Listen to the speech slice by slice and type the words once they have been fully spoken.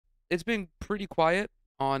it's been pretty quiet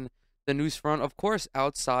on the news front, of course,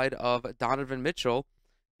 outside of Donovan Mitchell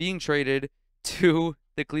being traded to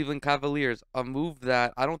the Cleveland Cavaliers, a move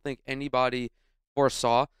that I don't think anybody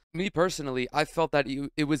foresaw. Me personally, I felt that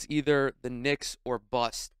it was either the Knicks or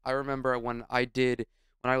bust. I remember when I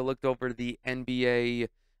looked over the NBA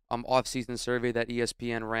offseason survey that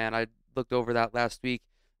ESPN ran. I looked over that last week,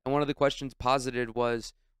 and one of the questions posited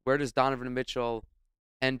was, where does Donovan Mitchell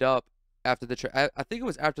end up after the trade? I think it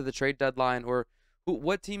was after the trade deadline, or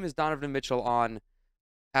what team is Donovan Mitchell on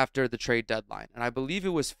after the trade deadline? And I believe it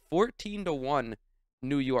was 14-1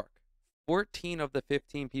 New York. 14 of the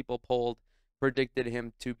 15 people polled predicted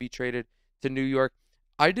him to be traded to New York.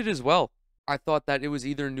 I did as well. I thought that it was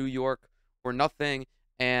either New York or nothing,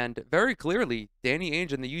 and very clearly, Danny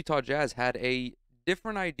Ainge and the Utah Jazz had a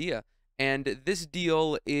different idea. And this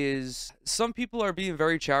deal is, some people are being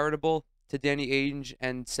very charitable to Danny Ainge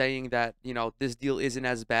and saying that, this deal isn't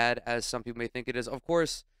as bad as some people may think it is. Of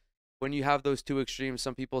course, when you have those two extremes,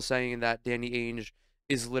 some people saying that Danny Ainge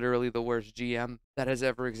is literally the worst GM that has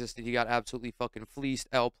ever existed. He got absolutely fucking fleeced,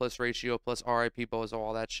 L plus ratio plus RIP Bozo,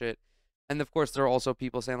 all that shit. And of course, there are also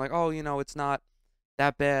people saying like, oh, it's not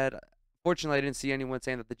that bad. Fortunately, I didn't see anyone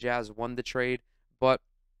saying that the Jazz won the trade, but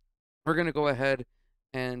we're going to go ahead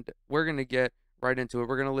and we're going to get right into it.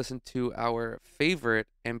 We're going to listen to our favorite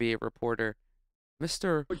NBA reporter,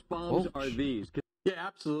 Mr. Which bombs are these? Yeah,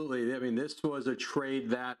 absolutely. I mean, this was a trade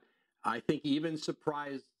that I think even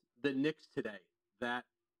surprised the Knicks today, that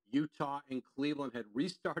Utah and Cleveland had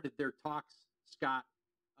restarted their talks, Scott,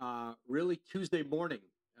 really Tuesday morning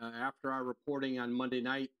after our reporting on Monday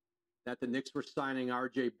night that the Knicks were signing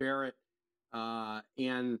R.J. Barrett,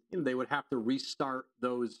 and they would have to restart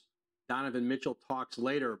those Donovan Mitchell talks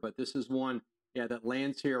later. But this is one, that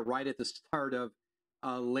lands here right at the start of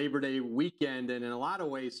Labor Day weekend, and in a lot of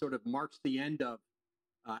ways sort of marks the end of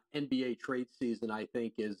NBA trade season, I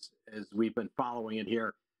think, as we've been following it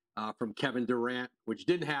here, from Kevin Durant, which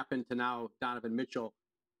didn't happen, to now Donovan Mitchell,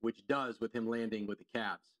 which does, with him landing with the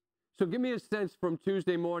Cavs. So give me a sense from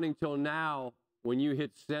Tuesday morning till now, when you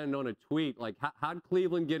hit send on a tweet, like how'd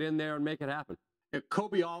Cleveland get in there and make it happen?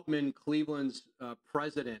 Kobe Altman, Cleveland's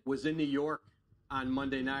president, was in New York on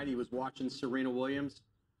Monday night. He was watching Serena Williams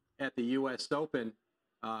at the U.S. Open,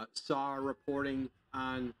 saw a reporting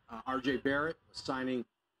on R.J. Barrett signing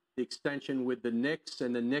the extension with the Knicks,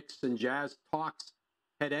 and the Knicks and Jazz talks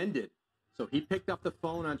had ended. So he picked up the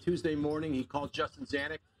phone on Tuesday morning. He called Justin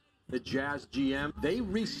Zanuck, the Jazz GM. They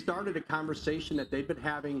restarted a conversation that they'd been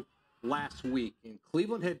having last week, and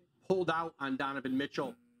Cleveland had pulled out on Donovan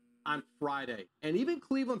Mitchell on Friday. And even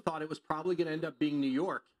Cleveland thought it was probably going to end up being New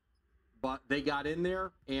York, but they got in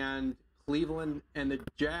there, and Cleveland and the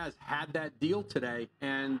Jazz had that deal today,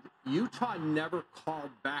 and Utah never called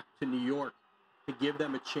back to New York to give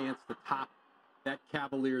them a chance to top that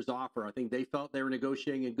Cavaliers offer. I think they felt they were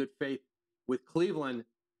negotiating in good faith with Cleveland,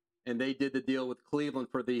 and they did the deal with Cleveland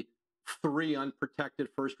for the 3 unprotected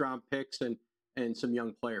first-round picks and some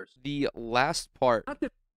young players. The last part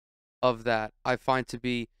of that I find to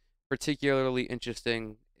be particularly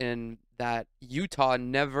interesting, in that Utah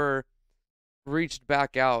never reached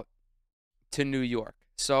back out to New York.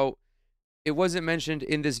 So it wasn't mentioned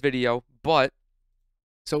in this video, but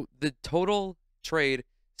so the total trade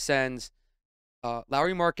sends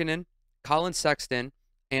Lauri Markkanen, Colin Sexton,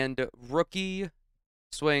 and rookie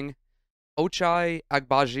swing Ochai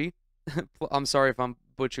Agbaji. I'm sorry if I'm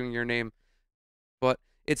butchering your name, but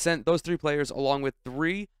it sent those 3 players along with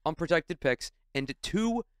 3 unprotected picks and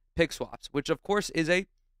 2 pick swaps, which of course is a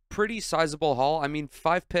pretty sizable haul. I mean,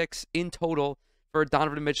 5 picks in total for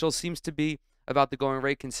Donovan Mitchell seems to be about the going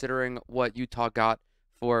rate, considering what Utah got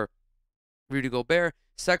for Rudy Gobert.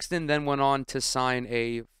 Sexton then went on to sign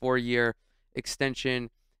a 4-year extension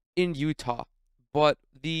in Utah. But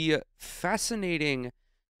the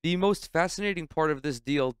most fascinating part of this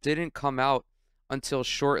deal didn't come out until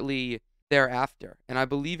shortly thereafter. And I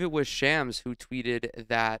believe it was Shams who tweeted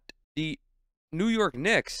that the New York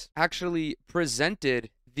Knicks actually presented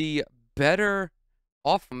the better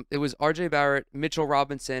offer. It was R.J. Barrett, Mitchell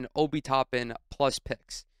Robinson, Obi Toppin plus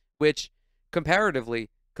picks, which comparatively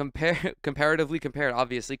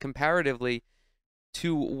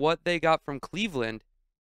to what they got from Cleveland,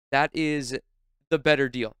 that is the better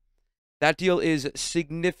deal. That deal is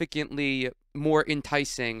significantly more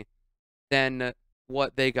enticing than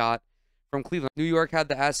what they got from Cleveland. New York had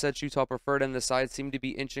the assets Utah preferred, and the sides seemed to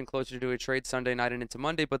be inching closer to a trade Sunday night and into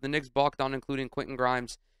Monday, but the Knicks balked on including Quentin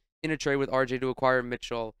Grimes in a trade with RJ to acquire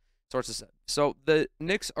Mitchell, sources said. So the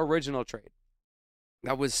Knicks' original trade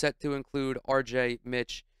that was set to include RJ,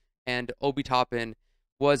 Mitch, and Obi Toppin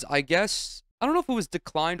was, I guess, I don't know if it was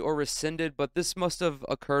declined or rescinded, but this must have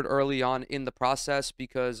occurred early on in the process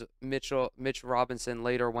because Mitch Robinson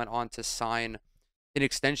later went on to sign an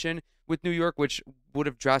extension with New York, which would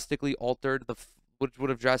have drastically altered the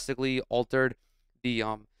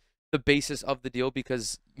the basis of the deal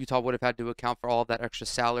because Utah would have had to account for all of that extra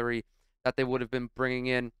salary that they would have been bringing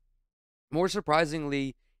in. More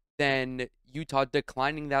surprisingly than Utah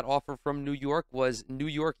declining that offer from New York was New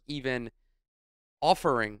York even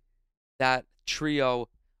offering that trio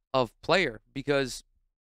of player because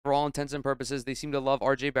for all intents and purposes, they seem to love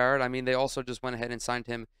RJ Barrett. I mean, they also just went ahead and signed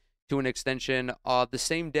him to an extension. The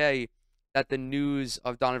same day that the news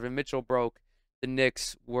of Donovan Mitchell broke, the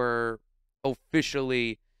Knicks were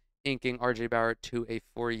officially inking RJ Barrett to a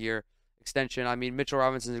 4-year extension. I mean, Mitchell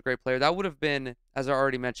Robinson is a great player. That would have been, as I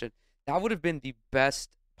already mentioned, that would have been the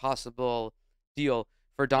best possible deal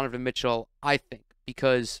for Donovan Mitchell, I think,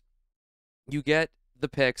 because you get the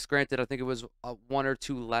picks. Granted, I think it was one or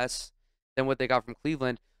two less than what they got from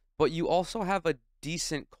Cleveland, but you also have a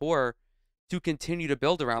decent core to continue to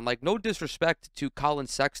build around. Like, no disrespect to Colin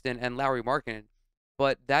Sexton and Larry Markkinen,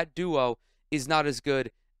 but that duo is not as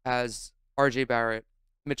good as RJ Barrett,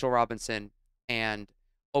 Mitchell Robinson, and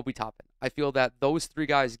Obi Toppin. I feel that those three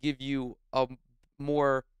guys give you a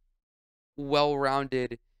more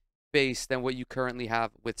well-rounded base than what you currently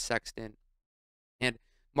have with Sexton and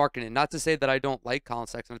Markkinen. Not to say that I don't like Colin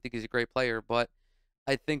Sexton. I think he's a great player, but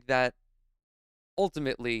I think that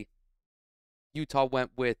ultimately Utah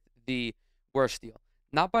went with the worst deal.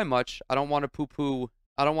 Not by much. I don't want to poo-poo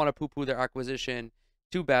their acquisition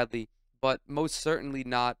too badly, but most certainly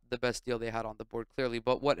not the best deal they had on the board, clearly.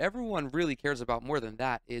 But what everyone really cares about more than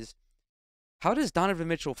that is how does Donovan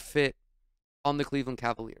Mitchell fit on the Cleveland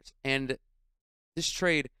Cavaliers? And this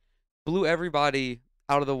trade blew everybody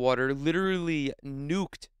out of the water, literally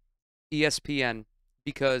nuked ESPN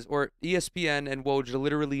or ESPN and Woj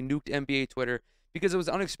literally nuked NBA Twitter because it was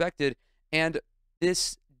unexpected. And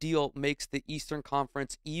this deal makes the Eastern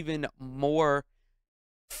Conference even more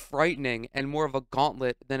frightening and more of a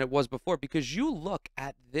gauntlet than it was before because you look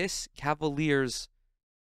at this Cavaliers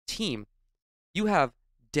team, you have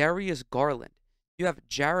Darius Garland, you have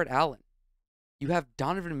Jarrett Allen, you have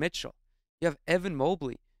Donovan Mitchell, you have Evan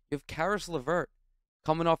Mobley, you have Karis LeVert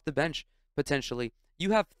coming off the bench potentially.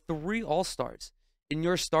 You have 3 All-Stars in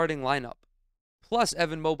your starting lineup, plus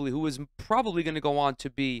Evan Mobley, who is probably going to go on to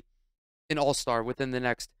be an All-Star within the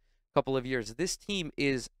next couple of years. This team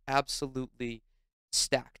is absolutely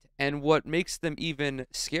stacked. And what makes them even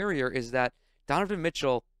scarier is that Donovan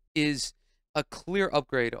Mitchell is a clear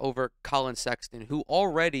upgrade over Colin Sexton, who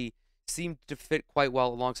already seemed to fit quite well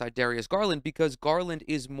alongside Darius Garland because Garland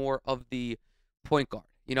is more of the point guard.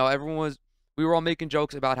 You know, we were all making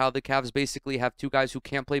jokes about how the Cavs basically have 2 guys who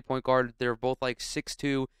can't play point guard. They're both like 6'2".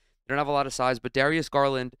 They don't have a lot of size, but Darius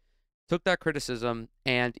Garland took that criticism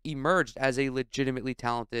and emerged as a legitimately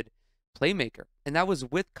talented playmaker. And that was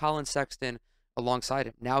with Colin Sexton alongside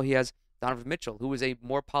him. Now he has Donovan Mitchell, who is a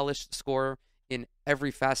more polished scorer in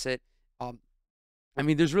every facet. I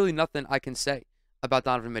mean, there's really nothing I can say about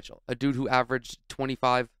Donovan Mitchell, a dude who averaged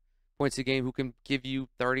 25 points a game, who can give you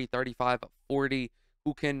 30, 35, 40,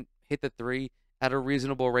 who can hit the 3 at a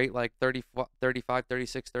reasonable rate, like 30, 35,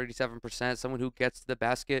 36, 37%, someone who gets to the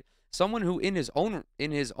basket, someone who in his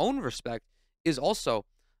own respect is also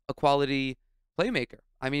a quality playmaker.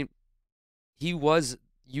 I mean, he was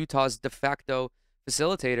Utah's de facto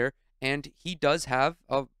facilitator, and he does have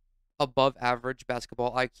a above average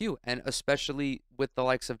basketball IQ, and especially with the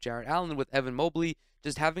likes of Jarrett Allen, with Evan Mobley,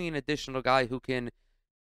 just having an additional guy who can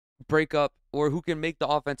break up or who can make the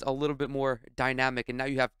offense a little bit more dynamic. And now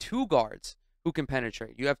you have 2 guards who can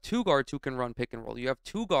penetrate. You have 2 guards who can run pick and roll. You have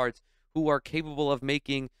 2 guards who are capable of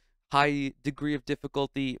making high degree of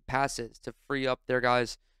difficulty passes to free up their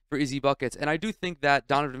guys for easy buckets. And I do think that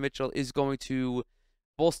Donovan Mitchell is going to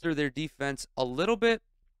bolster their defense a little bit.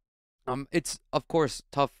 It's, of course,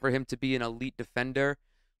 tough for him to be an elite defender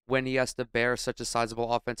when he has to bear such a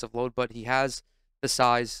sizable offensive load, but he has the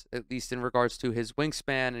size, at least in regards to his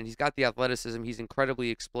wingspan, and he's got the athleticism. He's incredibly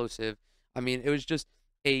explosive. I mean, it was just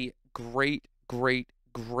a great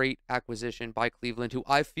acquisition by Cleveland, who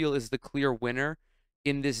I feel is the clear winner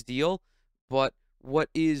in this deal. But what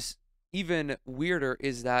is even weirder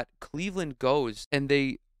is that Cleveland goes and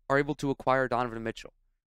they are able to acquire Donovan Mitchell,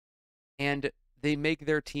 and they make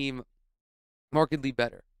their team markedly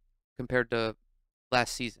better compared to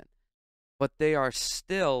last season. But they are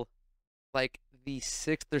still like the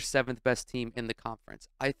 6th or 7th best team in the conference.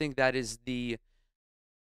 I think that's the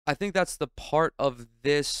part of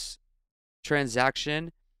this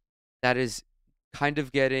transaction that is kind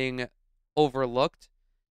of getting overlooked.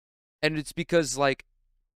 And it's because, like,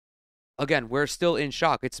 again, we're still in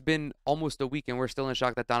shock. It's been almost a week, and we're still in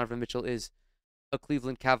shock that Donovan Mitchell is a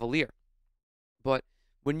Cleveland Cavalier. But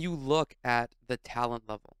when you look at the talent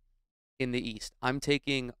level in the East, I'm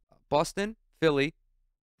taking Boston, Philly,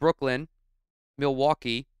 Brooklyn,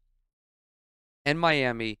 Milwaukee, and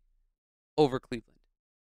Miami over Cleveland.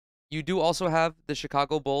 You do also have the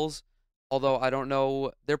Chicago Bulls, although I don't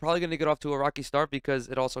know. They're probably going to get off to a rocky start because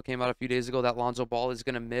it also came out a few days ago that Lonzo Ball is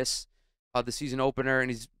going to miss the season opener,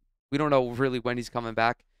 and we don't know really when he's coming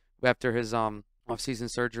back after his off-season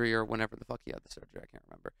surgery or whenever the fuck he had the surgery. I can't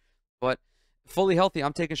remember. But fully healthy,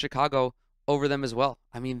 I'm taking Chicago over them as well.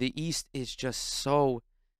 I mean, the East is just so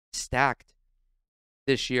stacked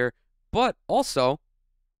this year. But also,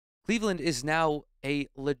 Cleveland is now a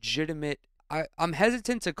legitimate... I'm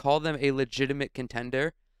hesitant to call them a legitimate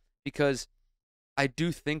contender because I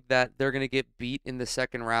do think that they're going to get beat in the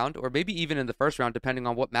second round or maybe even in the first round, depending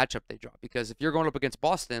on what matchup they draw. Because if you're going up against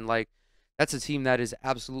Boston, like, that's a team that is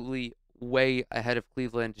absolutely way ahead of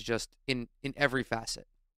Cleveland just in every facet.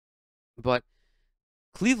 But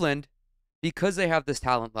Cleveland, because they have this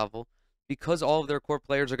talent level, because all of their core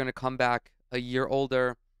players are going to come back a year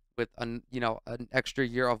older with an extra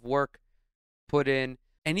year of work put in,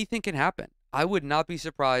 anything can happen. I would not be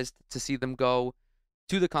surprised to see them go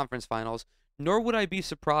to the conference finals, nor would I be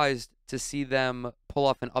surprised to see them pull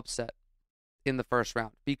off an upset in the first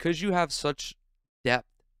round because you have such depth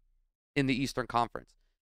in the Eastern Conference.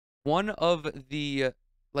 One of the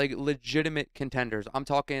legitimate contenders, I'm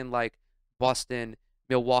talking like Boston,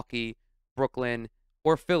 Milwaukee, Brooklyn,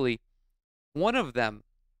 or Philly, one of them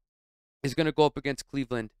is going to go up against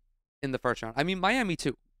Cleveland in the first round. I mean, Miami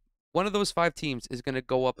too. One of those 5 teams is going to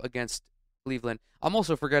go up against Cleveland. I'm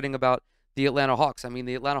also forgetting about the Atlanta Hawks. I mean,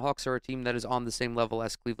 the Atlanta Hawks are a team that is on the same level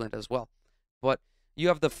as Cleveland as well. But you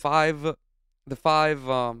have the five,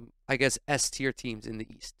 I guess, S-tier teams in the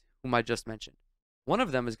East, whom I just mentioned. One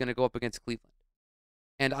of them is going to go up against Cleveland.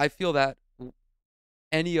 And I feel that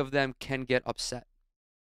any of them can get upset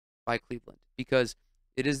by Cleveland because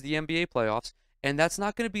it is the NBA playoffs, and that's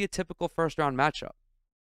not going to be a typical first-round matchup.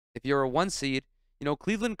 If you're a 1 seed,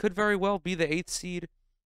 Cleveland could very well be the 8th seed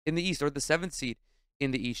in the East or the 7th seed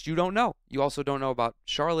in the East. You don't know. You also don't know about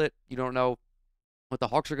Charlotte. You don't know what the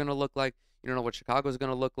Hawks are going to look like. You don't know what Chicago is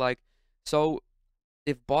going to look like. So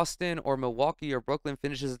if Boston or Milwaukee or Brooklyn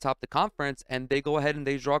finishes atop the conference and they go ahead and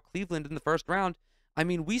they draw Cleveland in the first round, I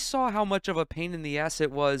mean, we saw how much of a pain in the ass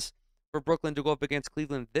it was for Brooklyn to go up against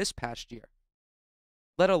Cleveland this past year,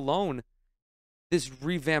 let alone this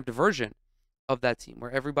revamped version of that team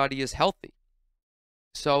where everybody is healthy.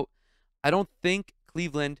 So I don't think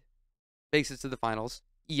Cleveland makes it to the finals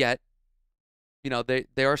yet.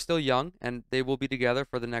 They are still young and they will be together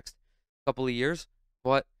for the next couple of years.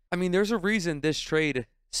 But I mean, there's a reason this trade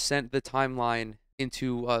sent the timeline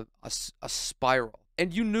into a spiral.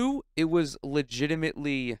 And you knew it was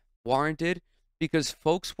legitimately warranted because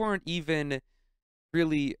folks weren't even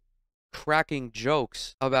really cracking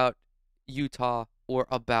jokes about Utah or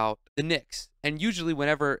about the Knicks. And usually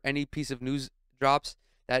whenever any piece of news drops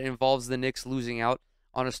that involves the Knicks losing out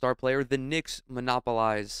on a star player, the Knicks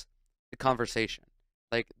monopolize the conversation.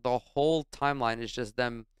 Like, the whole timeline is just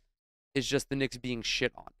the Knicks being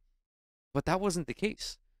shit on. But that wasn't the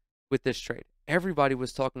case with this trade. Everybody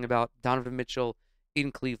was talking about Donovan Mitchell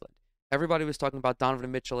in Cleveland. Everybody was talking about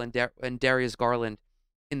Donovan Mitchell and Darius Garland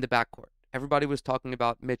in the backcourt. Everybody was talking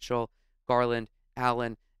about Mitchell, Garland,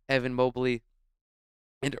 Allen, Evan Mobley,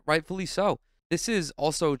 and rightfully so. This is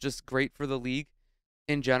also just great for the league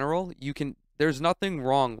in general. There's nothing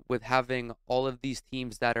wrong with having all of these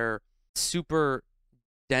teams that are super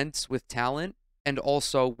dense with talent and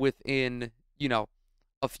also within,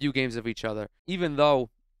 a few games of each other. Even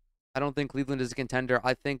though I don't think Cleveland is a contender,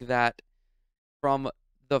 I think that from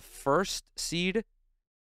the 1st seed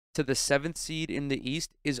to the 7th seed in the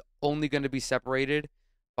East is only going to be separated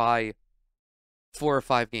by 4 or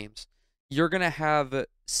 5 games. You're going to have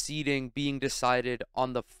seeding being decided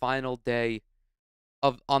on the final day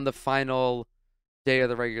of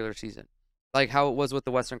the regular season, like how it was with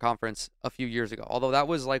the Western Conference a few years ago. Although that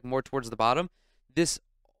was like more towards the bottom, this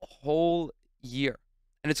whole year,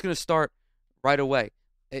 and it's going to start right away.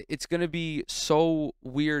 It's going to be so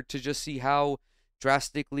weird to just see how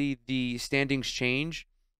drastically the standings change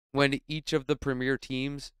when each of the premier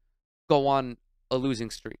teams go on a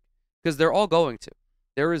losing streak, because they're all going to.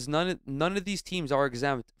 There is none of these teams are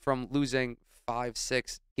exempt from losing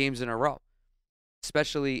 5-6 games in a row,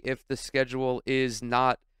 especially if the schedule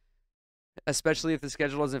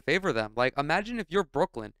doesn't favor them. Like, imagine if you're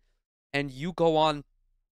Brooklyn and you go on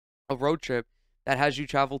a road trip that has you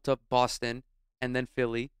travel to Boston and then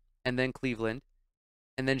Philly and then Cleveland,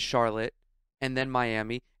 and then Charlotte, and then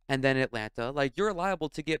Miami, and then Atlanta. Like, you're liable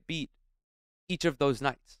to get beat each of those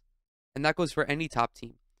nights. And that goes for any top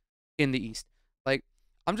team in the East. Like,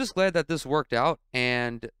 I'm just glad that this worked out,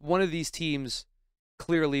 and one of these teams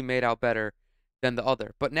clearly made out better than the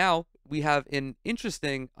other. But now we have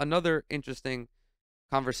another interesting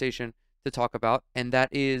conversation to talk about, and that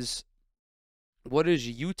is, what does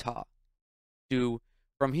Utah do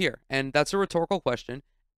from here? And that's a rhetorical question.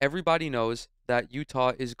 Everyone knows that Utah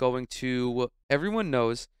is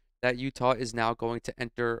now going to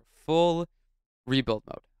enter full rebuild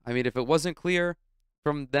mode. I mean, if it wasn't clear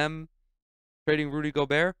from them trading Rudy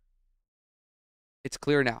Gobert, it's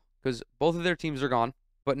clear now because both of their teams are gone.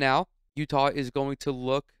 But now Utah is going to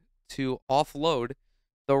look to offload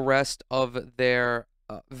the rest of their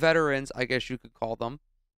veterans, I guess you could call them,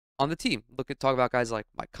 on the team. Talk about guys like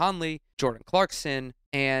Mike Conley, Jordan Clarkson,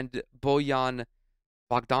 and Bojan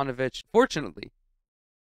Bogdanovic. Fortunately,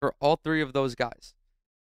 for all three of those guys,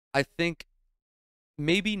 I think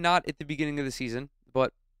maybe not at the beginning of the season,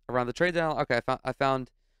 but around the trade deadline. Okay, I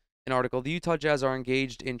found an article. The Utah Jazz are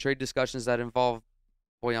engaged in trade discussions that involve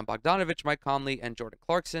Bojan Bogdanovic, Mike Conley, and Jordan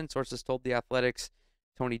Clarkson. Sources told The Athletic's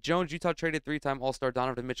Tony Jones. Utah traded three-time All-Star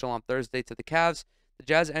Donovan Mitchell on Thursday to the Cavs. The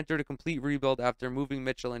Jazz entered a complete rebuild after moving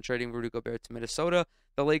Mitchell and trading Rudy Gobert to Minnesota.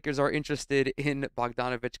 The Lakers are interested in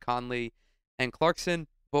Bogdanovic, Conley, and Clarkson,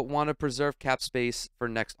 but want to preserve cap space for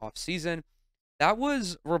next offseason. That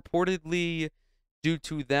was reportedly due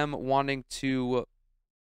to them wanting to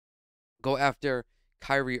go after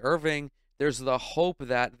Kyrie Irving. There's the hope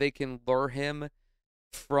that they can lure him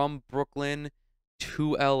from Brooklyn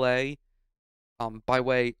to LA by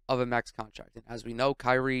way of a max contract. And as we know,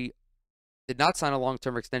 Kyrie did not sign a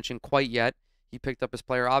long-term extension quite yet. He picked up his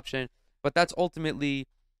player option, but that's ultimately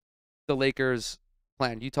the Lakers'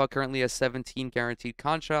 plan. Utah currently has 17 guaranteed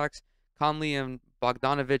contracts. Conley and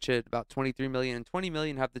Bogdanovic at about $23 million and $20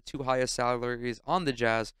 million have the two highest salaries on the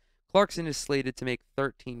Jazz. Clarkson is slated to make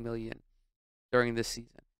 $13 million during this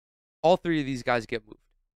season. All three of these guys get moved.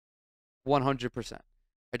 100%.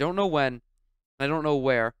 I don't know when, I don't know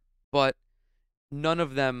where, but none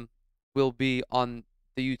of them will be on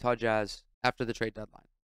the Utah Jazz after the trade deadline.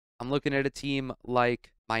 I'm looking at a team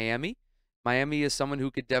like Miami. Miami is someone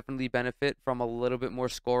who could definitely benefit from a little bit more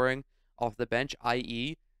scoring off the bench,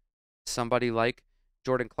 i.e., somebody like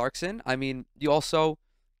Jordan Clarkson. I mean, you also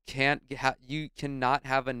cannot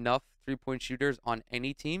have enough three-point shooters on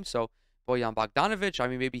any team. So Bojan Bogdanovic, I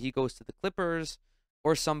mean, maybe he goes to the Clippers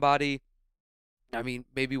or somebody. I mean,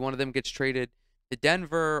 maybe one of them gets traded to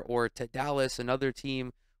Denver or to Dallas, another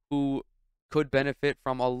team who could benefit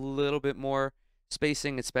from a little bit more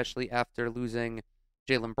spacing, especially after losing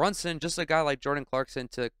Jalen Brunson. Just a guy like Jordan Clarkson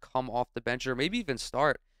to come off the bench or maybe even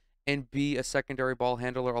start and be a secondary ball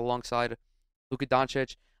handler alongside Luka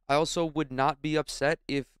Doncic. I also would not be upset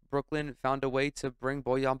if Brooklyn found a way to bring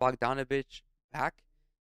Bojan Bogdanovic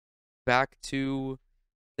back to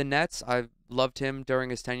the Nets. I've loved him during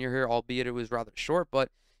his tenure here, albeit it was rather short, but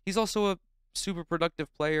he's also a super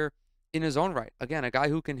productive player in his own right. Again, a guy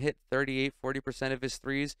who can hit 38, 40% of his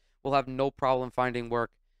threes will have no problem finding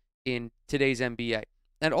work in today's NBA.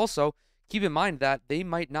 And also, keep in mind that they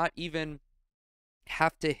might not even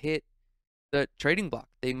have to hit the trading block.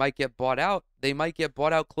 They might get bought out. They might get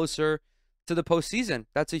bought out closer to the postseason.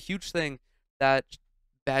 That's a huge thing that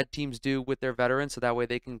bad teams do with their veterans, so that way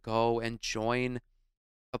they can go and join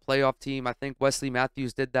a playoff team. I think Wesley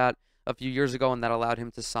Matthews did that a few years ago, and that allowed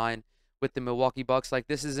him to sign with the Milwaukee Bucks. Like,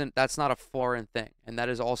 that's not a foreign thing, and that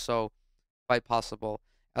is also quite possible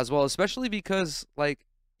as well, especially because, like,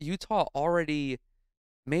 Utah already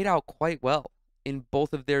made out quite well in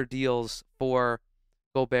both of their deals for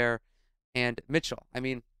Gobert and Mitchell. I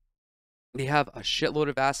mean, they have a shitload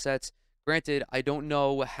of assets. Granted, I don't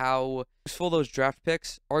know how useful those draft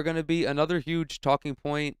picks are going to be. Another huge talking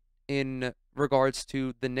point in regards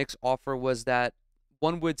to the Knicks offer was that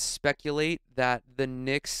one would speculate that the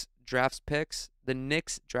Knicks draft picks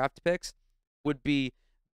would be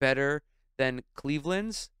better than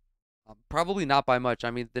Cleveland's. Probably not by much.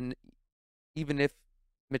 I mean, even if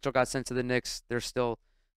Mitchell got sent to the Knicks, they're still,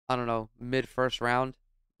 I don't know, mid-first round,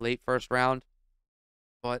 late first round.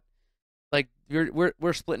 But like,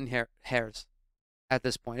 we're splitting hairs at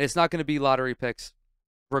this point. It's not going to be lottery picks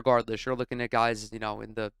regardless. You're looking at guys, in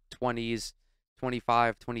the 20s,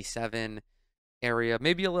 25, 27 area,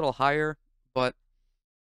 maybe a little higher, but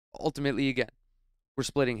ultimately, again, we're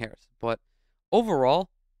splitting hairs. But overall,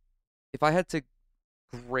 if I had to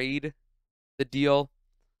grade the deal,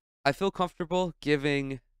 I feel comfortable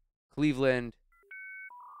giving Cleveland,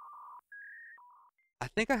 I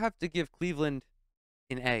think I have to give Cleveland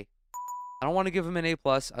an A. I don't want to give him an A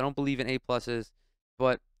plus. I don't believe in A pluses,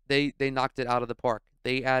 but they knocked it out of the park.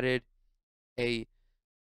 They added a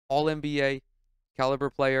All NBA caliber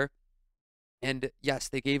player, and yes,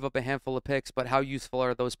 they gave up a handful of picks, but how useful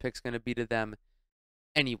are those picks going to be to them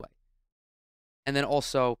anyway? And then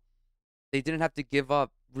also, they didn't have to give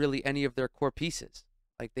up really any of their core pieces.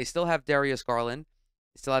 Like, they still have Darius Garland,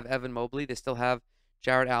 they still have Evan Mobley, they still have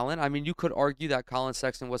Jarrett Allen. I mean, you could argue that Colin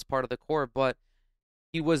Sexton was part of the core, but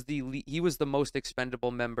he was the most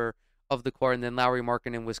expendable member of the core, and then Lauri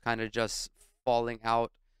Markkanen was kind of just falling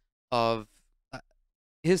out of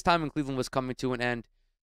his time in Cleveland was coming to an end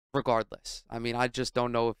regardless. I mean, I just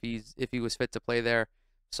don't know if he was fit to play there.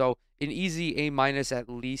 So an easy A minus at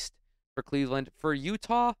least for Cleveland. For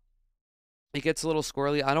Utah, it gets a little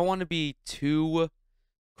squirrely. I don't want to be too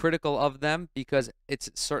critical of them because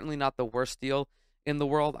it's certainly not the worst deal in the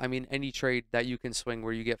world. I mean, any trade that you can swing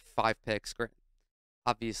where you get 5 picks,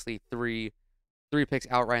 obviously three picks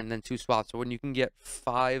outright and then 2 spots. So when you can get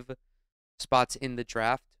 5 spots in the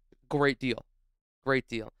draft, great deal. Great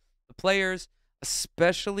deal. The players,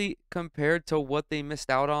 especially compared to what they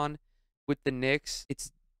missed out on with the Knicks,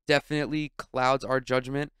 it's definitely clouds our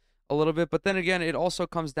judgment a little bit. But then again, it also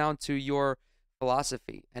comes down to your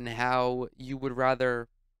philosophy and how you would rather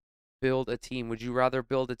build a team. Would you rather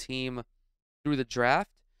build a team through the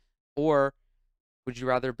draft, or would you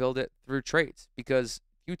rather build it through trades? Because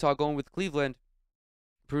Utah going with Cleveland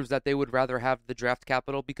proves that they would rather have the draft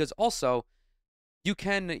capital, because also you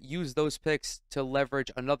can use those picks to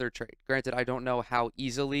leverage another trade. Granted, I don't know how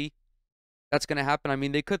easily that's going to happen. I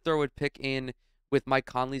mean, they could throw a pick in with Mike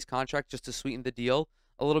Conley's contract just to sweeten the deal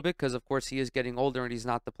a little bit, because of course he is getting older and he's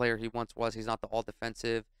not the player he once was. He's not the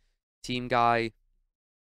all-defensive team guy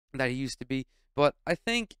that he used to be. But I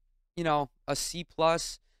think, a C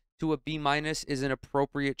plus to a B minus is an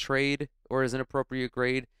appropriate trade, or is an appropriate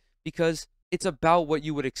grade, because it's about what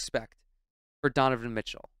you would expect for Donovan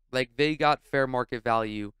Mitchell. Like, they got fair market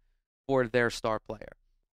value for their star player.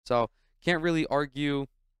 So can't really argue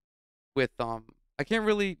with I can't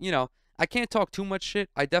really, I can't talk too much shit.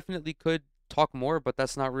 I definitely could talk more, but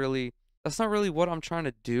that's not really what I'm trying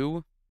to do